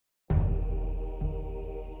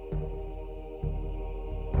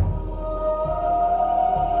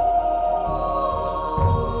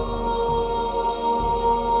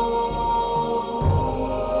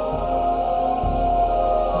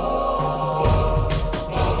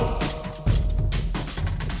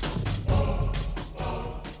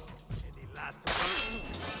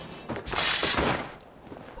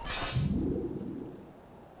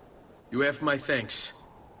You have my thanks.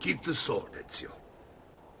 Keep the sword, Ezio.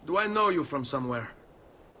 Do I know you from somewhere?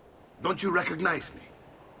 Don't you recognize me?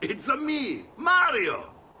 It's me,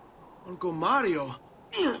 Mario! Uncle Mario?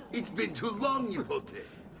 It's been too long, Nipote.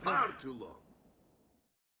 Far too long.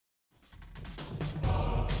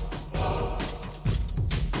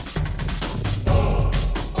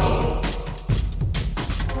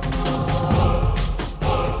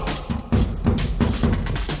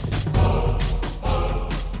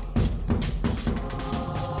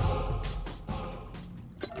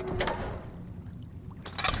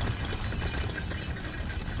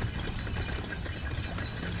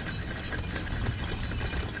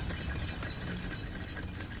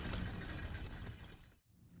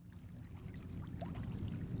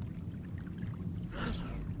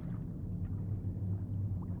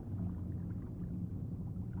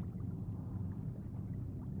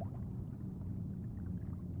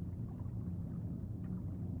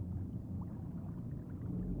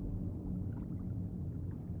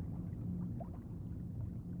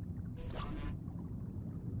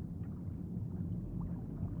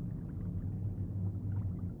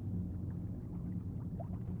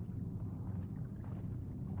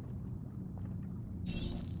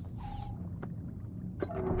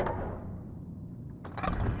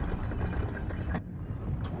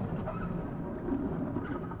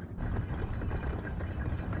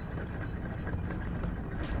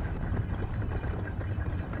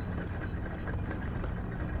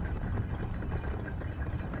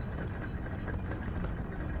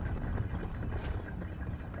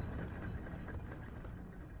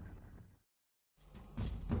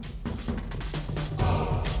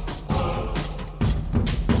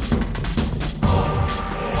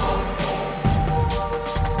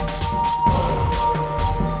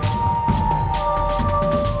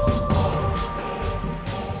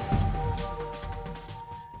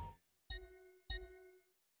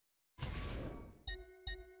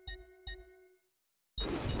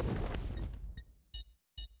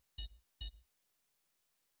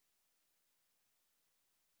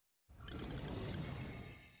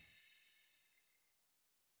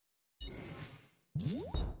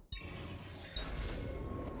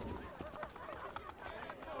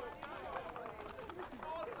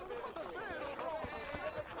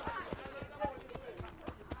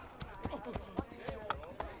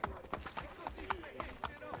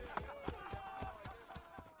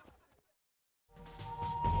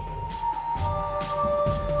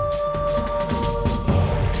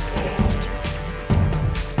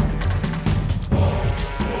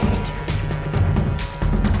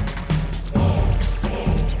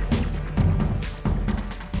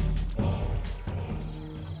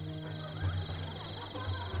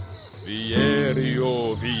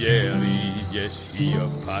 Vieri, yes, he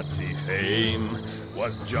of Pazzi fame,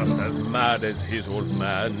 was just as mad as his old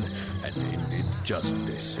man, and ended just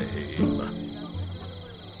the same.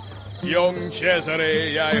 Young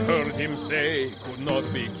Cesare, I heard him say, could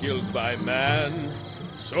not be killed by man,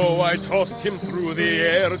 so I tossed him through the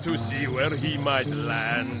air to see where he might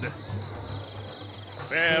land.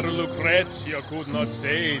 Fair Lucrezia could not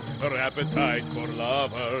sate her appetite for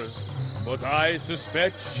lovers, but I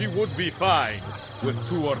suspect she would be fine with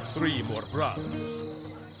 2 or 3 more brothers.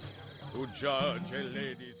 To judge a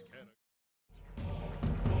lady's character.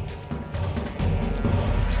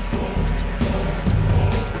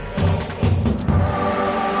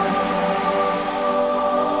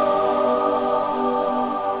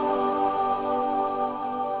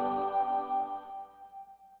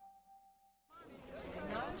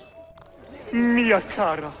 Mia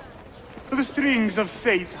cara, the strings of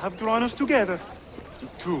fate have drawn us together.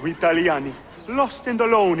 2 Italiani, lost and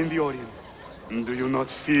alone in the Orient. Do you not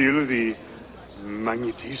feel the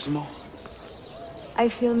magnetismo? I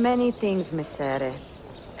feel many things, Messere.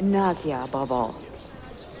 Nausea above all.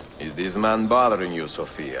 Is this man bothering you,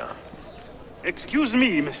 Sofia? Excuse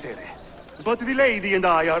me, Messere, but the lady and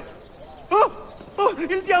I are... Oh,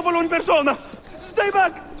 il diavolo in persona! Stay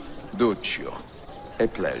back! Duccio, a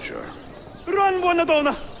pleasure. Run, buona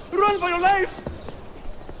donna! Run for your life!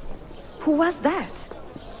 Who was that?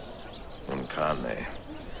 Un cane.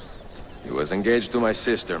 He was engaged to my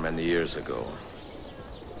sister many years ago.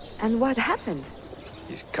 And what happened?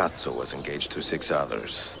 His cazzo was engaged to 6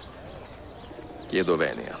 others. Chiedo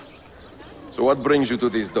venia. So what brings you to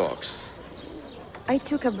these docks? I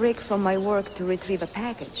took a break from my work to retrieve a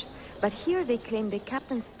package, but here they claim the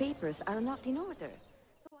captain's papers are not in order.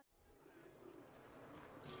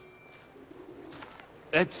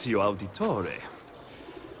 Ezio Auditore.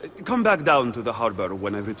 Come back down to the harbor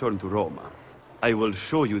when I return to Roma. I will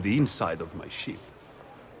show you the inside of my ship.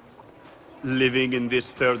 Living in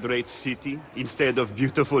this third-rate city instead of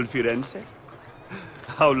beautiful Firenze?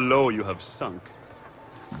 How low you have sunk.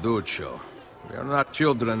 Duccio, we are not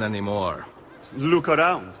children anymore. Look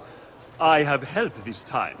around. I have help this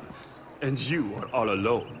time, and you are all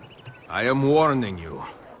alone. I am warning you.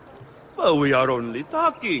 Well, we are only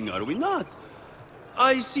talking, are we not?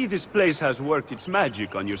 I see this place has worked its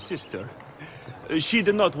magic on your sister. She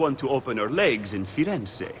did not want to open her legs in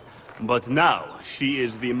Firenze, but now she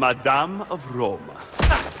is the Madame of Roma.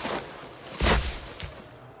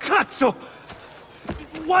 Cazzo!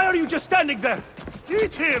 Why are you just standing there?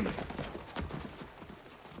 Eat him!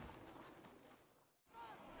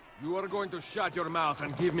 You are going to shut your mouth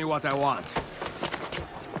and give me what I want.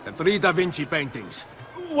 The 3 Da Vinci paintings.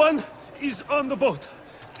 One is on the boat.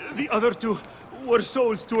 The other 2 were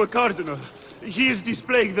sold to a cardinal. He is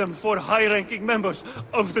displaying them for high-ranking members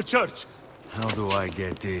of the church. How do I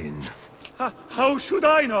get in? How should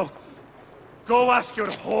I know? Go ask your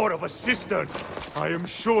whore of a sister. I am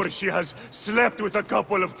sure she has slept with a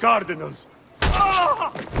couple of cardinals.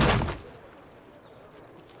 Ah!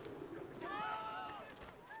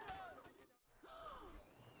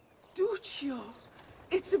 Duccio,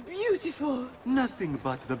 it's beautiful. Nothing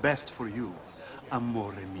but the best for you,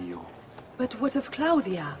 amore mio. But what of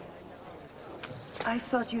Claudia? I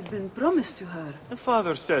thought you'd been promised to her. My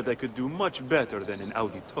father said I could do much better than an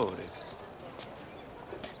auditore.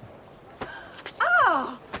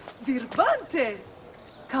 Ah! Birbante!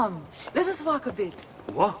 Come, let us walk a bit.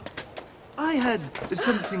 What? I had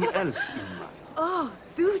something else in mind. Oh,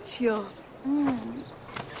 Duccio.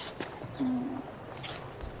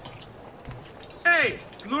 Hey,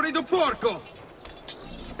 lurido porco!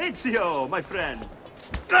 Ezio, my friend.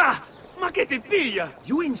 Ah! Ma che ti piglia?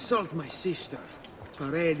 You insult my sister,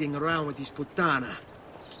 parading around with this puttana.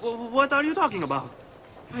 What are you talking about?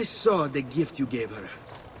 I saw the gift you gave her.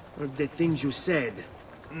 Or the things you said.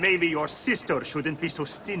 Maybe your sister shouldn't be so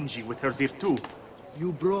stingy with her virtù.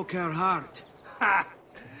 You broke her heart. Ha!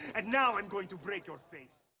 And now I'm going to break your face.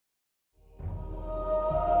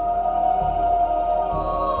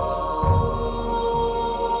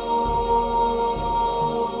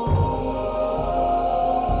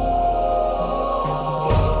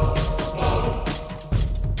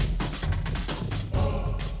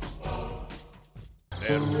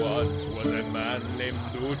 There once was a man named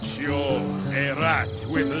Duccio, a rat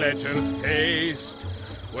with lecher's taste.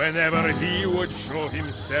 Whenever he would show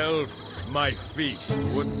himself, my feast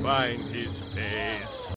would find his face.